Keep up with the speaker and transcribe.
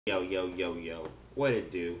Yo, yo, yo, yo. What it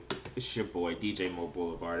do? It's your boy, DJ Mo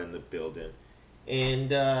Boulevard in the building.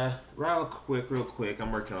 And real quick,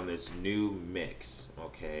 I'm working on this new mix,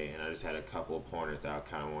 okay? And I just had a couple of pointers that I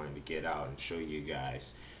kind of wanted to get out and show you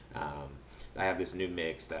guys. Um, I have this new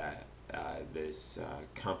mix that this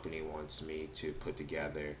company wants me to put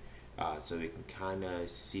together so they can kind of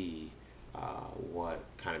see what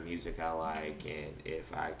kind of music I like and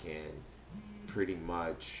if I can pretty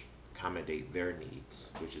much accommodate their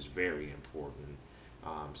needs, which is very important.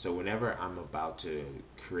 So whenever I'm about to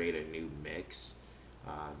create a new mix,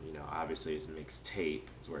 obviously it's mixtape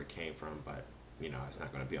is where it came from, but it's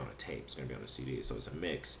not going to be on a tape. It's going to be on a CD. So it's a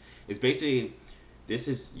mix. It's basically this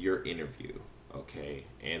is your interview, okay,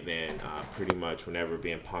 and then pretty much whenever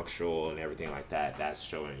being punctual and everything like that, that's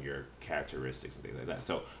showing your characteristics and things like that.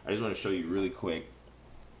 So I just want to show you really quick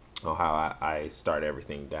on how I start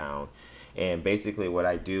everything down. And basically, what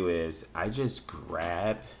I do is I just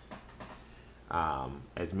grab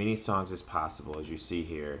as many songs as possible, as you see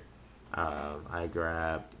here. I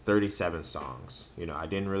grabbed 37 songs. I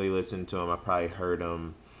didn't really listen to them. I probably heard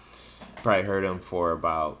them for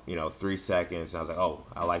about 3 seconds. And I was like, oh,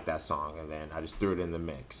 I like that song, and then I just threw it in the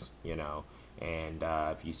mix. And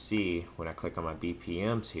if you see when I click on my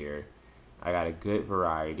BPMs here, I got a good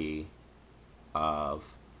variety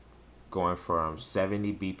of going from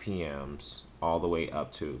 70 BPMs all the way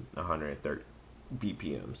up to 130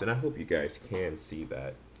 BPMs. And I hope you guys can see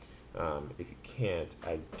that. If you can't,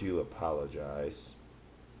 I do apologize.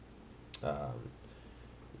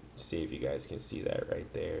 See if you guys can see that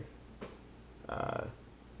right there.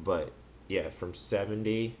 But yeah, from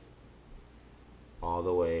 70 all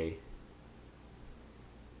the way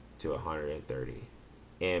to 130.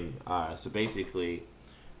 And so basically,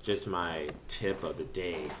 just my tip of the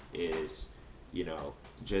day is,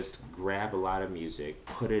 just grab a lot of music,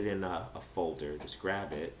 put it in a folder, just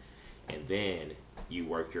grab it, and then you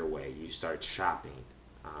work your way. You start chopping,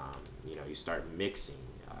 you start mixing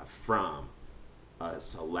from a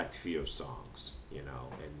select few of songs, and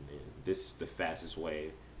this is the fastest way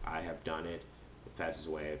I have done it, the fastest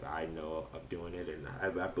way I know of doing it, and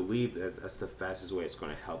I believe that's the fastest way it's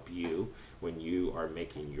going to help you when you are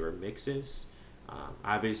making your mixes.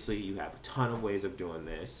 Obviously, you have a ton of ways of doing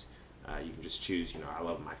this. You can just choose, I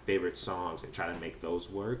love my favorite songs and try to make those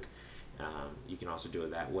work. You can also do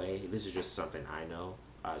it that way. This is just something I know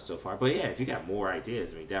so far. But yeah, if you got more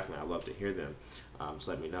ideas, definitely I'd love to hear them. Just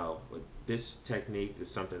let me know. But this technique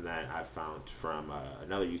is something that I found from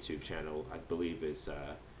another YouTube channel. I believe it's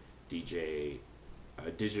DJ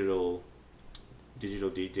Digital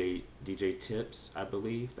DJ Tips, I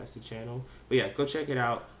believe that's the channel. But yeah, go check it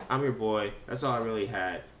out. I'm your boy. That's all I really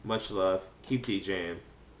had. Much love. Keep DJing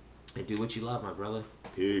and do what you love, my brother.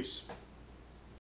 Peace.